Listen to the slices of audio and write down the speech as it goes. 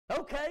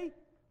Okay.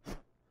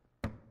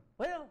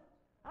 Well,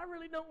 I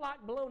really don't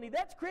like bologna.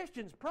 That's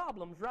Christians'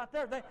 problems right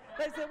there. They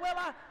say, well,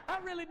 I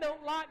really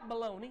don't like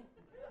bologna.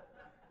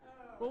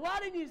 Well, why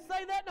didn't you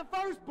say that in the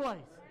first place?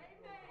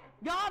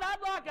 God,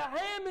 I'd like a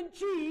ham and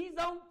cheese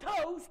on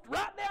toast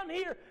right down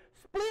here,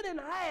 split in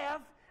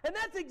half, and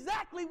that's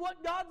exactly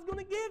what God's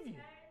going to give you.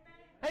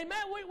 Amen.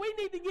 We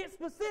need to get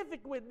specific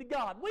with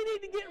God. We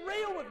need to get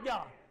real with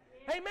God.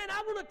 Amen.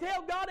 I want to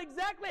tell God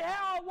exactly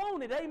how I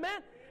want it.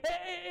 Amen.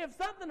 If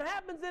something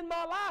happens in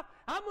my life,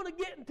 I'm going to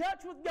get in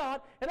touch with God,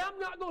 and I'm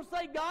not going to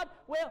say, God,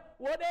 well,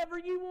 whatever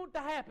you want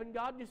to happen,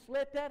 God, just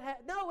let that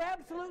happen. No,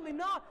 absolutely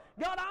not.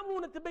 God, I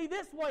want it to be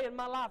this way in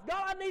my life.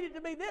 God, I need it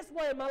to be this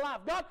way in my life.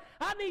 God,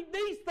 I need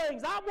these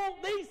things. I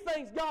want these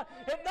things, God.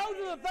 If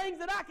those are the things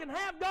that I can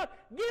have, God,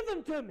 give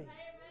them to me.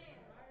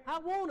 I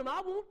want them.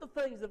 I want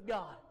the things of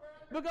God.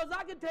 Because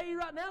I can tell you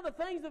right now, the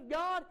things of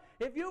God,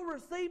 if you'll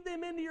receive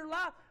them into your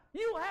life,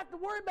 you don't have to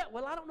worry about,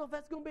 well, I don't know if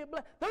that's going to be a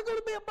blessing. They're going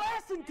to be a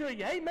blessing to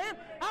you. Amen.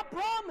 I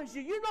promise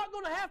you, you're not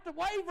going to have to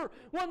waver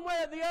one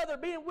way or the other,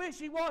 being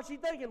wishy-washy,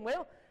 thinking,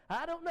 well,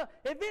 I don't know.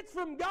 If it's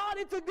from God,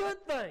 it's a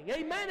good thing.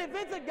 Amen. If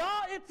it's from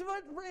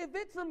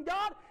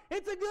God,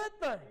 it's a good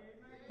thing.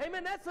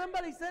 Amen. That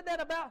somebody said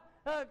that about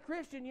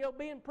Christian,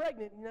 being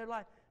pregnant, and they're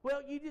like,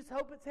 well, you just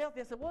hope it's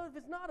healthy. I said, well, if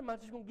it's not, am I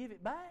just going to give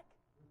it back?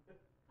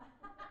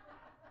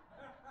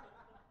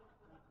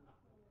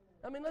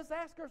 I mean, let's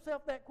ask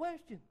ourselves that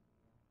question.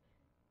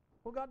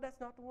 Well, God, that's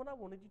not the one I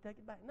wanted. You take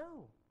it back.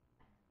 No,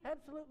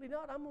 absolutely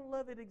not. I'm going to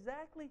love it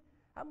exactly.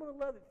 I'm going to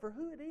love it for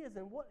who it is,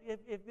 and what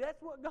if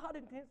that's what God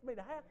intends me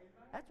to have,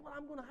 that's what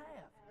I'm going to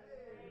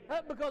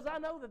have. Because I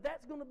know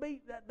that's going to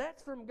be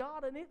that's from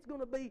God, and it's going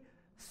to be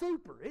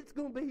super. It's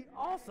going to be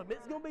awesome.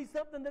 It's going to be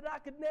something that I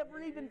could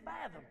never even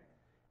fathom.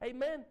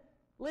 Amen.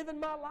 Living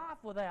my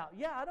life without.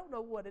 Yeah, I don't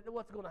know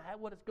what's going to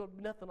happen, what it's going to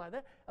be, nothing like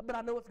that. But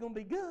I know it's going to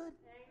be good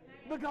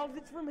because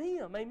it's from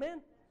Him.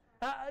 Amen.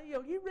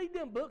 You read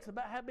them books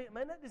about how big,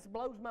 man, that just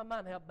blows my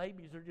mind how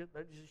babies are just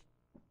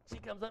she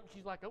comes up and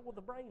she's like, oh, well,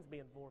 the brain's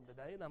being formed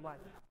today. And I'm like,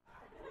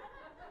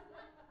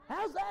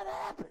 how's that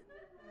happen?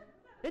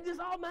 It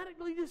just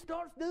automatically just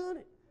starts doing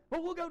it.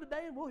 Well, we'll go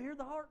today and we'll hear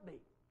the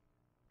heartbeat.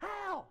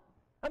 How?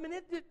 I mean,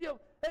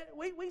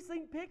 we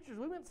seen pictures.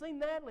 We went and seen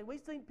Natalie. We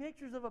seen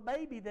pictures of a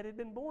baby that had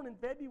been born in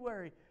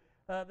February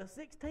the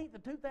 16th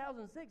of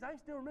 2006. I can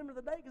still remember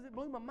the day because it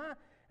blew my mind.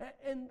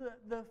 And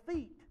the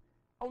feet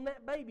on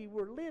that baby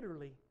were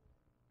literally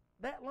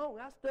that long.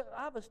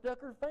 I've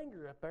stuck her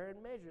finger up there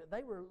and measured it.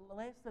 They were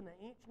less than an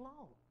inch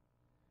long.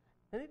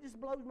 And it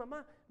just blows my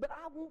mind. But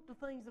I want the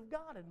things of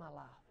God in my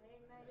life.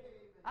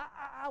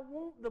 I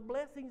want the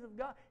blessings of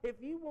God. If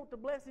you want the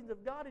blessings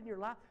of God in your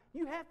life,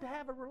 you have to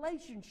have a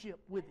relationship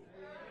with Him.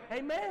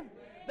 Amen?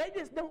 They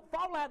just don't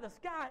fall out of the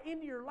sky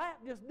into your lap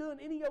just doing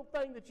any old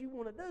thing that you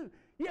want to do.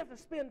 You have to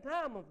spend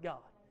time with God.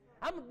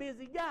 I'm a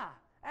busy guy.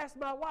 Ask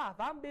my wife.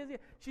 I'm busy.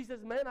 She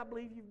says, man, I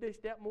believe you've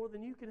dished out more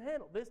than you can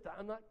handle this time.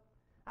 I'm like,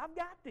 I've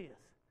got this.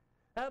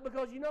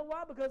 Because you know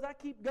why? Because I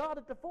keep God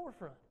at the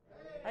forefront.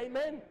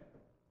 Amen?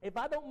 If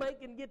I don't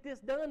make and get this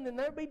done, then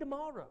there'll be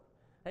tomorrow.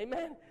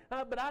 Amen?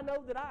 But I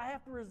know that I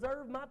have to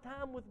reserve my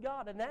time with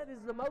God, and that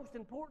is the most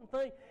important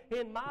thing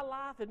in my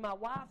life, in my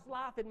wife's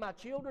life, in my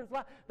children's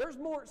life. There's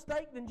more at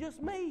stake than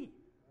just me.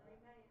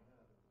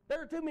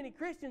 There are too many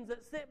Christians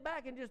that sit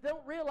back and just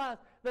don't realize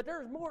that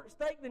there's more at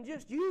stake than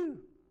just you.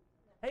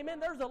 Amen?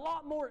 There's a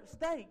lot more at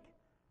stake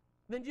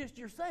than just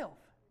yourself.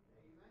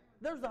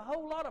 There's a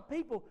whole lot of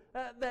people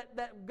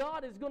that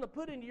God is going to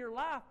put into your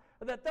life,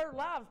 that their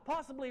lives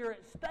possibly are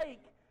at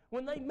stake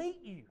when they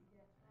meet you.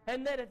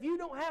 And that if you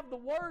don't have the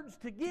words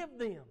to give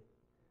them,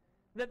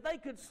 that they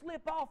could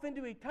slip off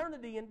into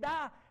eternity and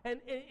die and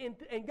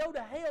go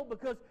to hell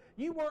because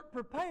you weren't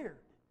prepared.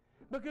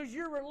 Because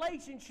your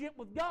relationship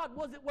with God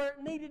wasn't where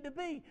it needed to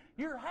be.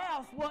 Your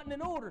house wasn't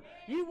in order.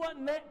 You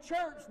wasn't that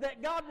church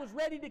that God was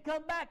ready to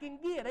come back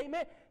and get.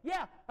 Amen?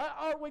 Yeah,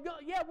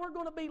 we're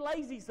going to be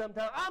lazy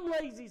sometimes. I'm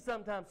lazy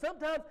sometimes.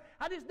 Sometimes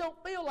I just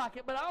don't feel like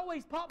it, but it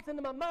always pops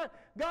into my mind.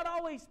 God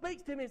always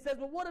speaks to me and says,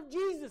 well, what if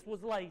Jesus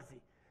was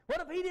lazy? What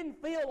if He didn't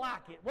feel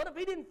like it? What if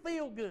He didn't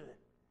feel good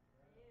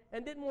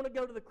and didn't want to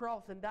go to the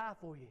cross and die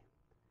for you?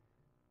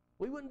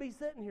 We wouldn't be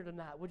sitting here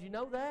tonight. Would you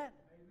know that?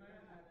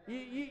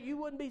 You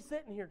wouldn't be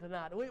sitting here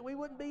tonight. We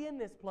wouldn't be in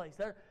this place.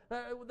 There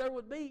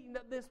would be,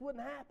 this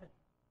wouldn't happen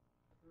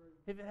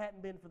if it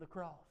hadn't been for the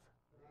cross.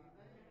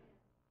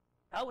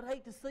 I would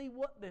hate to see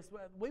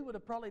we would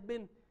have probably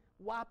been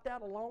wiped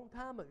out a long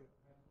time ago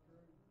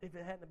if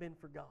it hadn't been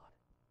for God.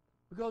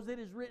 Because it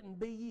is written,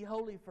 be ye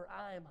holy, for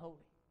I am holy.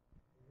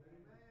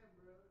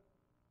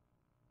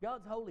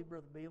 God's holy,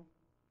 Brother Bill.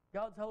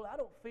 God's holy. I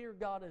don't fear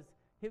God as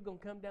He's going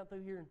to come down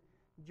through here and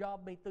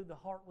job me through the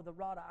heart with a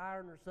rod of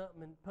iron or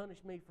something and punish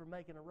me for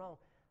making a wrong.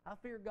 I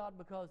fear God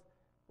because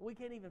we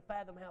can't even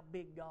fathom how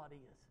big God is.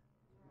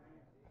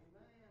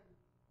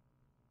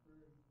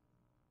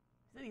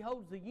 He said He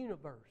holds the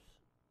universe.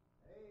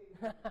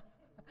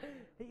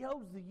 He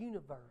holds the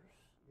universe.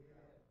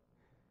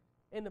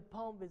 in the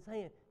palm of his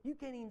hand. You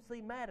can't even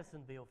see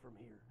Madisonville from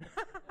here.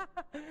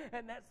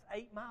 And that's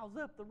 8 miles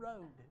up the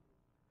road.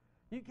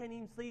 You can't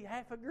even see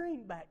half a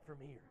greenback from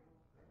here.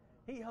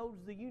 He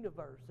holds the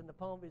universe in the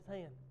palm of his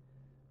hand.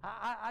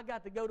 I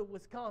got to go to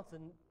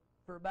Wisconsin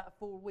for about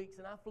 4 weeks,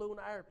 and I flew in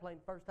an airplane,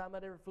 first time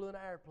I'd ever flew in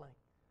an airplane.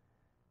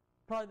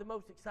 Probably the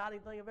most exciting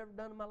thing I've ever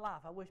done in my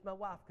life. I wish my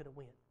wife could have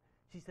went.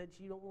 She said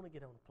she don't want to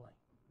get on a plane.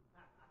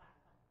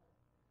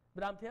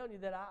 But I'm telling you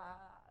that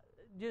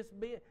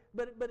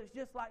but it's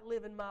just like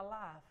living my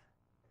life,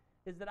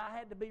 is that I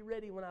had to be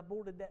ready when I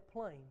boarded that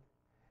plane,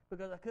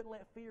 because I couldn't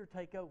let fear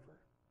take over.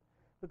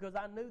 Because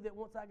I knew that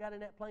once I got in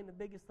that plane, the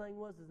biggest thing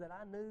was is that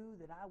I knew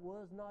that I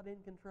was not in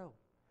control.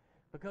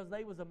 Because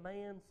there was a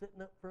man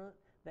sitting up front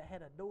that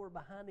had a door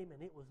behind him,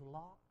 and it was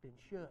locked and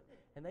shut.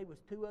 And there was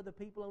 2 other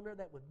people on there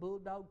that would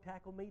bulldog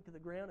tackle me to the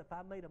ground if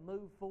I made a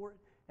move for it,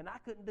 and I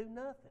couldn't do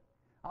nothing.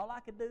 All I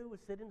could do was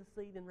sit in the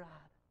seat and ride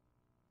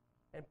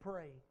and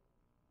pray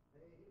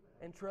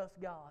and trust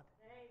God.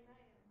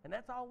 And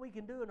that's all we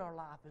can do in our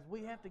life, is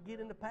we have to get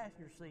in the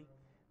passenger seat.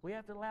 We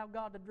have to allow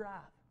God to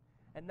drive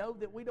and know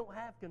that we don't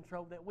have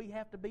control, that we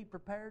have to be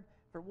prepared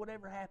for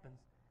whatever happens.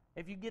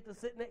 If you get to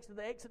sit next to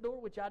the exit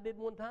door, which I did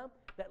one time,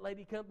 that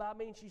lady come by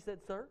me and she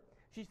said, "Sir,"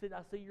 she said,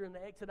 "I see you're in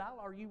the exit aisle.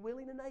 Are you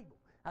willing and able?"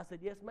 I said,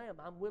 "Yes, ma'am.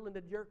 I'm willing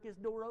to jerk this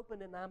door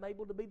open, and I'm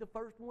able to be the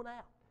first one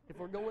out if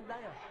we're going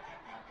down."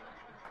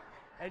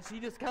 And she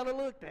just kind of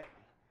looked at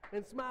me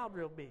and smiled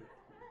real big.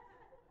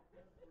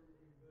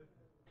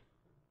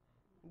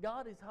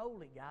 God is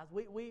holy, guys.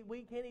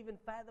 We can't even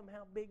fathom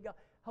how big God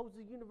holds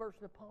the universe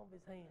in the palm of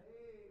his hand.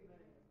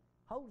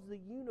 Holds the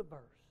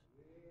universe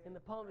in the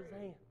palm of his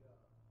hand.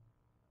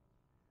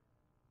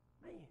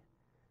 Man,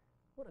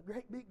 what a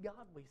great big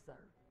God we serve.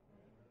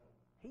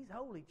 He's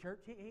holy, church.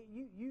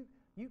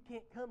 You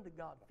can't come to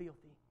God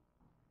filthy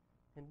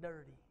and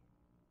dirty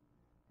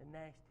and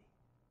nasty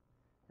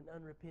and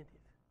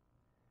unrepentive.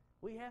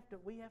 We have to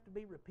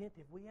be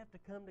repentive. We have to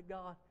come to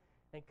God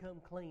and come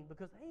clean,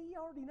 because He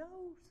already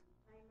knows.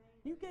 Amen.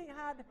 You can't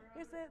hide.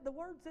 The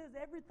Word says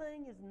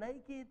everything is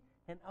naked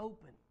and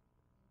open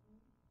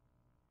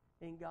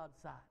in God's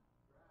sight.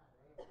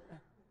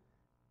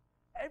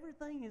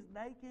 Everything is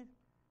naked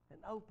and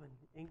open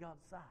in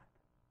God's sight.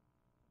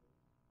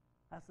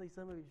 I see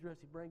some of his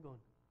rusty brain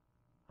going,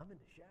 "I'm in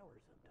the shower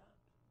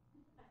sometimes."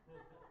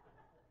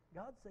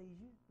 God sees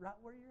you right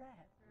where you're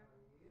at.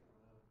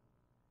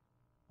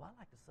 Well, I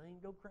like to sing,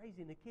 go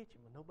crazy in the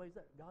kitchen when nobody's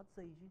there. God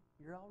sees you.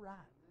 You're all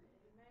right.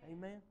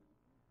 Amen.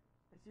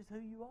 It's just who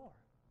you are.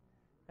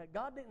 Now,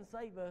 God didn't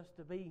save us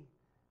to be,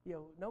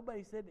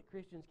 nobody said that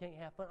Christians can't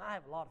have fun. I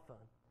have a lot of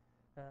fun.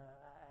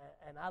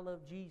 And I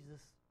love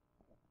Jesus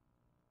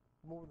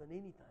more than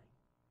anything.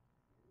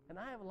 And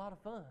I have a lot of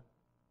fun.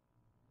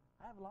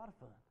 I have a lot of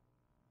fun.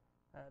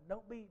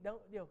 Don't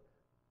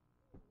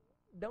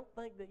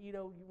think that,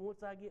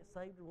 once I get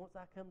saved or once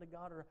I come to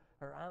God, or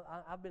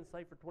I've been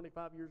saved for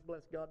 25 years,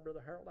 bless God,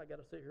 Brother Harold, I got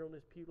to sit here on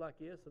this pew like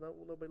this, and I don't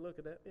want nobody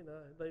looking at me, and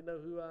they know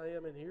who I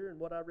am in here and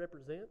what I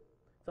represent.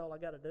 That's all I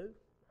got to do.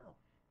 No.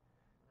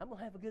 I'm going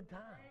to have a good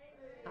time.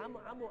 I'm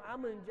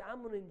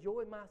going to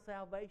enjoy my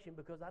salvation,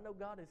 because I know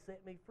God has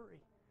set me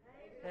free.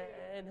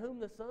 And whom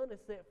the Son has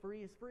set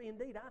free is free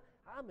indeed.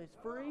 I'm as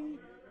free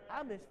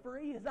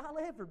as I'll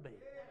ever be.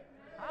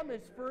 I'm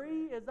as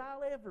free as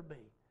I'll ever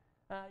be.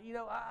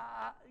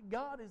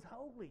 God is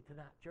holy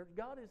tonight, church.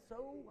 God is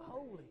so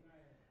holy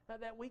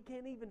that we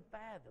can't even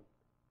fathom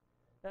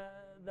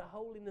the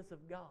holiness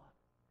of God.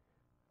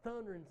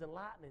 Thunderings and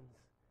lightnings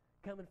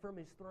coming from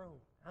His throne.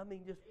 I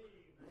mean, just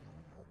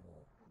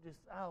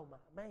oh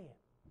my man,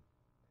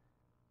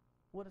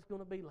 what it's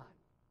going to be like.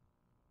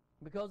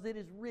 Because it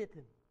is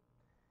written,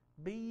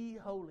 "Be ye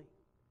holy,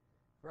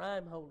 for I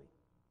am holy."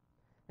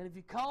 And if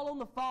you call on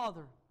the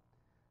Father,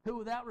 who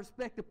without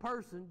respect of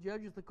person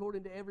judgeth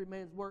according to every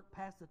man's work,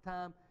 pass the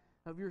time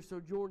of your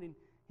sojourning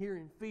here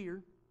in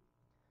fear.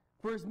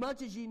 For as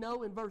much as ye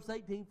know, in verse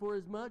 18, for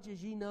as much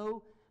as ye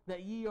know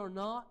that ye were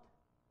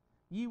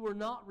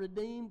not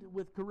redeemed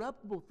with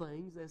corruptible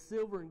things, as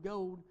silver and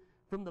gold,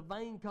 from the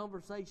vain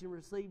conversation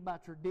received by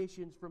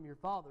traditions from your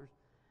fathers,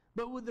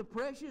 but with the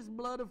precious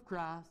blood of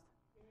Christ,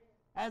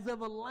 as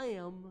of a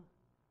lamb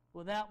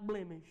without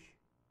blemish,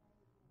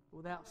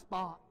 without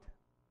spot,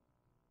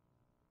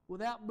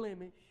 without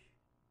blemish,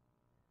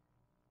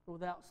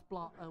 without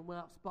spot,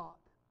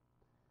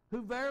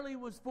 who verily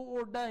was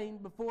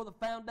foreordained before the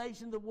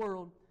foundation of the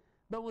world,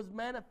 but was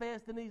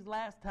manifest in these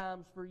last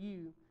times for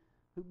you,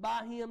 who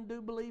by Him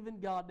do believe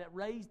in God, that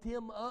raised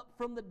Him up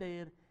from the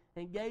dead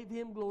and gave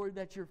Him glory,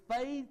 that your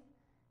faith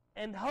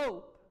and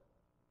hope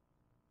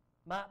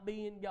might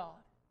be in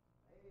God.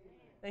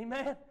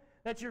 Amen.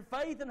 That your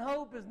faith and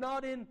hope is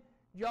not in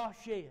Josh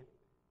Shedd.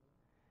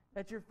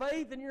 That your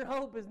faith and your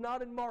hope is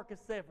not in Marcus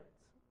Severance.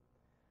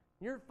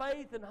 Your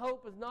faith and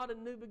hope is not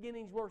in New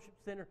Beginnings Worship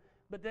Center,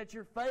 but that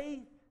your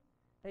faith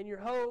and your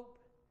hope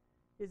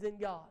is in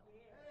God.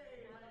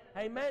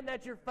 Amen.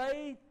 That your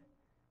faith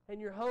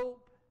and your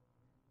hope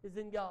is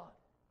in God.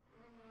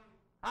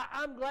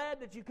 I'm glad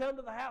that you come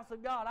to the house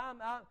of God.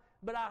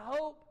 But I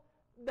hope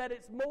that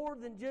it's more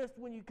than just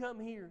when you come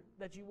here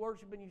that you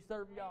worship and you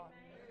serve God.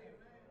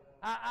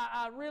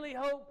 I really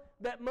hope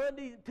that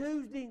Monday and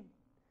Tuesday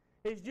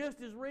is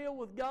just as real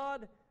with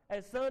God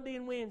as Sunday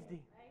and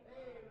Wednesday.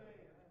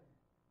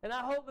 And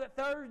I hope that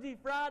Thursday,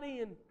 Friday,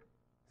 and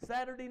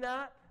Saturday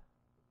night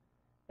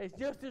is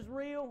just as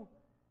real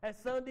as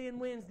Sunday and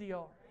Wednesday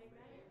are.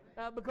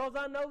 Because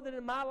I know that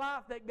in my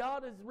life that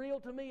God is real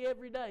to me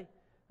every day.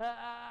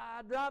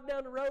 I drive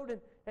down the road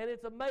and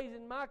it's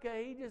amazing. Micah,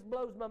 he just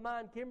blows my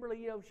mind.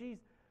 Kimberly, she's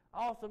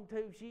awesome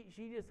too.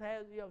 She just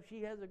has,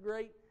 she has a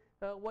great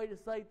way to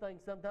say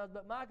things sometimes.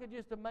 But Micah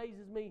just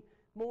amazes me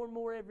more and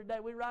more every day.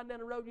 We ride down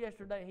the road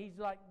yesterday and he's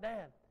like,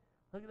 Dad,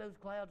 look at those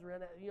clouds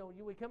around that.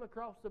 We come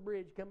across the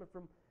bridge coming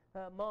from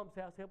Mom's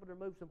house helping her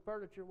move some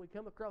furniture, and we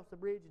come across the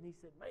bridge and he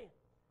said, man,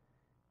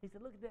 he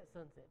said, look at that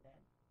sunset, Dad.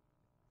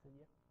 I said,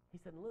 yeah. He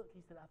said, look,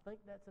 he said, I think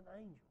that's an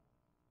angel.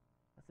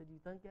 I said, you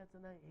think that's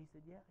an angel? He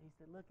said, yeah. He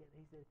said, look at it.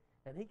 He said,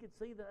 and he could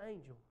see the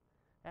angel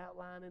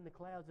outlined in the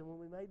clouds, and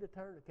when we made the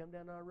turn to come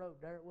down our road,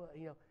 there it was,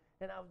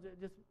 and I was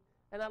just,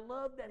 and I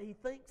love that he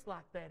thinks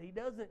like that. He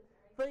doesn't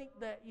think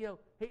that,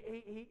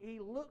 he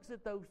looks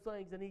at those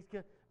things, and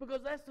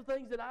because that's the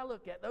things that I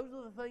look at. Those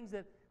are the things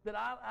that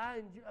I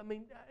enjoy. I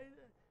mean,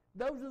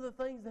 those are the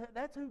things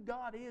that's who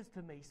God is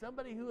to me.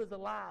 Somebody who is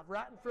alive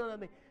right in front of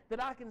me,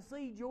 that I can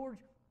see, George,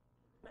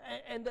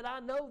 and that I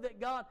know that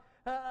God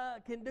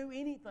can do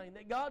anything,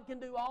 that God can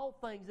do all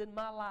things in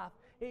my life,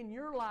 in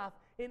your life,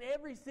 in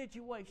every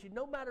situation,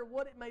 no matter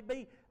what it may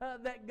be,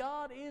 that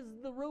God is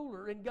the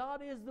ruler, and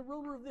God is the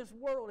ruler of this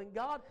world, and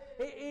God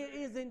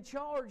is in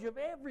charge of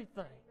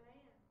everything.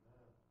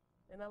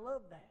 And I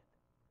love that.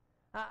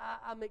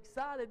 I'm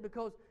excited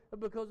because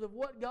of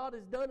what God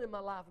has done in my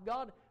life.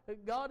 God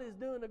is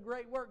doing a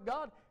great work.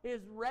 God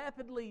is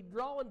rapidly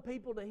drawing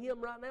people to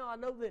Him right now. I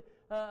know that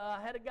I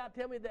had a guy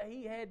tell me that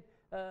he had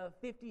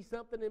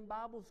 50-something in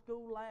Bible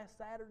school last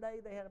Saturday.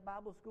 They had a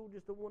Bible school,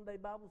 just a one-day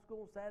Bible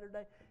school on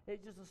Saturday.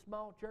 It's just a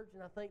small church,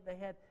 and I think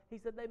he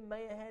said they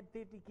may have had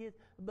 50 kids,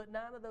 but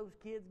 9 of those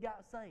kids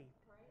got saved.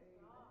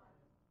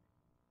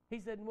 He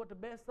said, and what the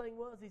best thing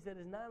was, he said,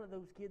 is 9 of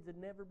those kids had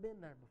never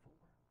been there before.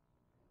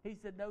 He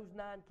said those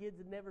 9 kids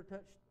had never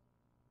touched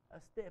a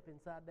step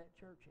inside that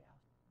church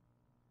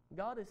house.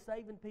 God is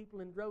saving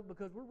people in droves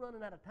because we're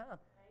running out of time.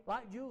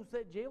 Like Jewel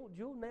said,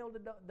 Jewel nailed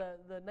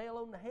the nail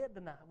on the head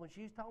tonight when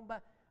she was talking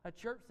about a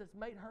church that's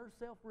made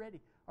herself ready.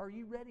 Are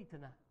you ready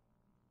tonight?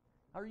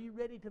 Are you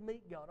ready to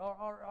meet God?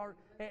 Or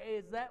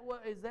is that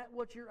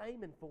what you're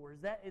aiming for?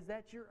 Is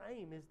that your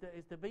aim?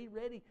 Is to be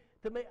ready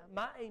to meet?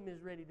 My aim is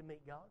ready to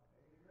meet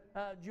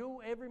God.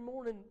 Jewel, every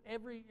morning,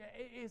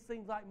 it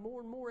seems like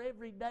more and more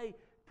every day,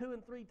 2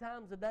 and 3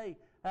 times a day,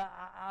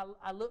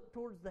 I look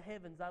towards the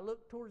heavens. I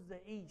look towards the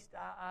east.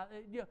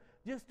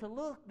 Just to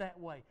look that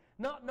way.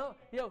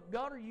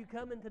 God, are you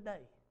coming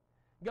today?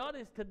 God,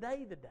 is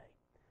today the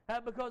day?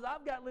 Because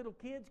I've got little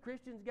kids.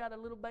 Christian's got a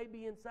little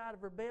baby inside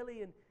of her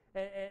belly,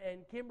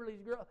 and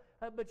Kimberly's girl.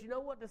 But you know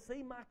what? To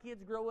see my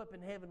kids grow up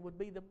in heaven would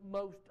be the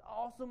most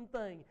awesome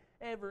thing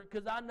ever.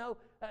 Because I know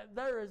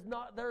there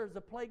is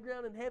a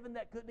playground in heaven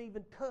that couldn't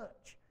even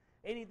touch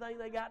anything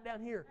they got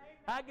down here.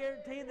 I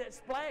guarantee you that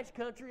Splash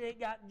Country ain't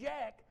got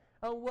jack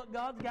on what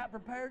God's got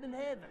prepared in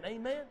heaven.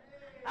 Amen?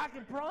 I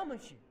can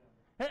promise you.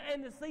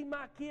 And to see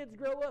my kids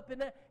grow up in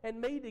that,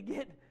 and me to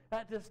get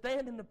to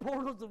stand in the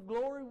portals of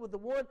glory with the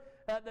one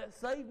that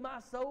saved my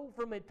soul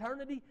from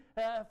eternity,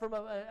 from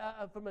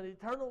an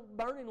eternal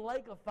burning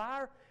lake of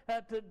fire,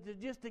 to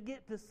just to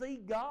get to see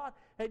God,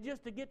 and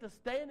just to get to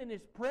stand in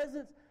His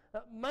presence.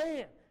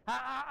 Man,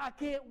 I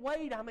can't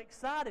wait. I'm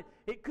excited.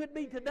 It could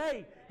be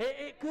today.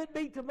 It could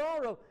be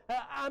tomorrow.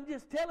 I'm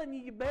just telling you,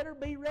 you better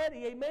be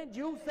ready. Amen.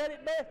 Jules said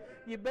it best.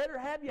 You better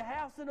have your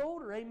house in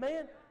order.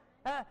 Amen.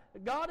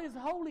 God is a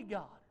holy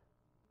God.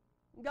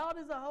 God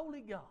is a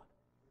holy God.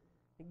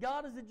 And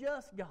God is a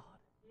just God.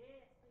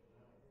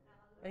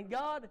 And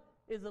God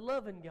is a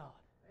loving God.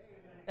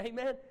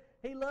 Amen.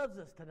 He loves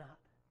us tonight.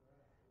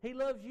 He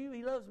loves you.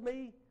 He loves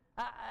me.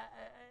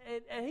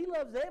 And He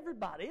loves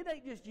everybody. It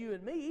ain't just you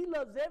and me. He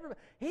loves everybody.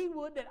 He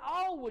would that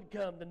all would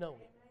come to know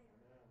Him.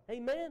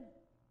 Amen.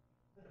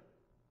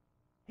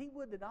 He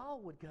would that all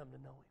would come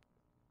to know Him.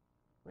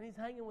 When He's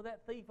hanging with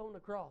that thief on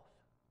the cross,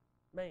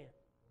 man.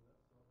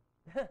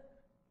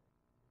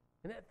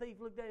 And that thief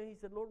looked at him and he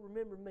said, Lord,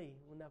 remember me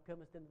when thou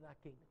comest into thy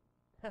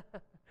kingdom.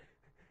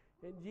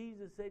 And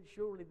Jesus said,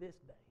 surely this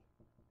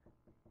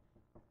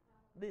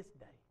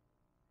day,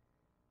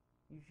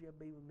 you shall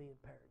be with me in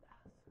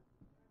paradise.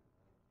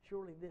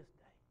 Surely this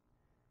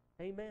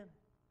day. Amen.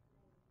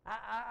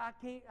 I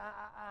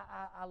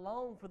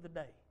long for the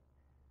day.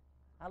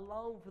 I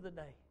long for the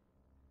day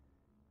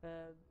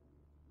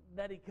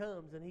that He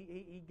comes and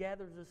He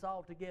gathers us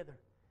all together.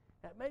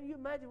 Man, you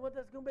imagine what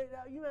that's going to be.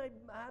 You know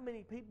how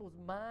many people's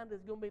mind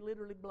is going to be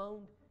literally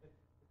blown?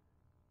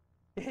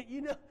 you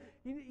know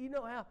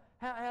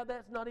how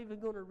that's not even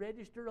going to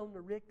register on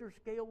the Richter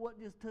scale what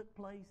just took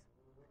place?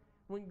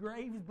 When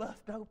graves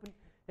bust open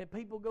and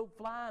people go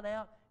flying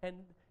out and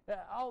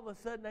all of a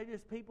sudden they're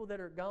just people that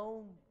are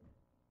gone.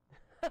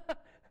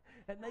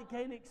 and they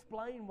can't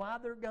explain why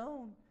they're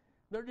gone.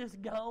 They're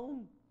just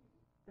gone.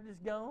 They're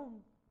just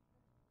gone.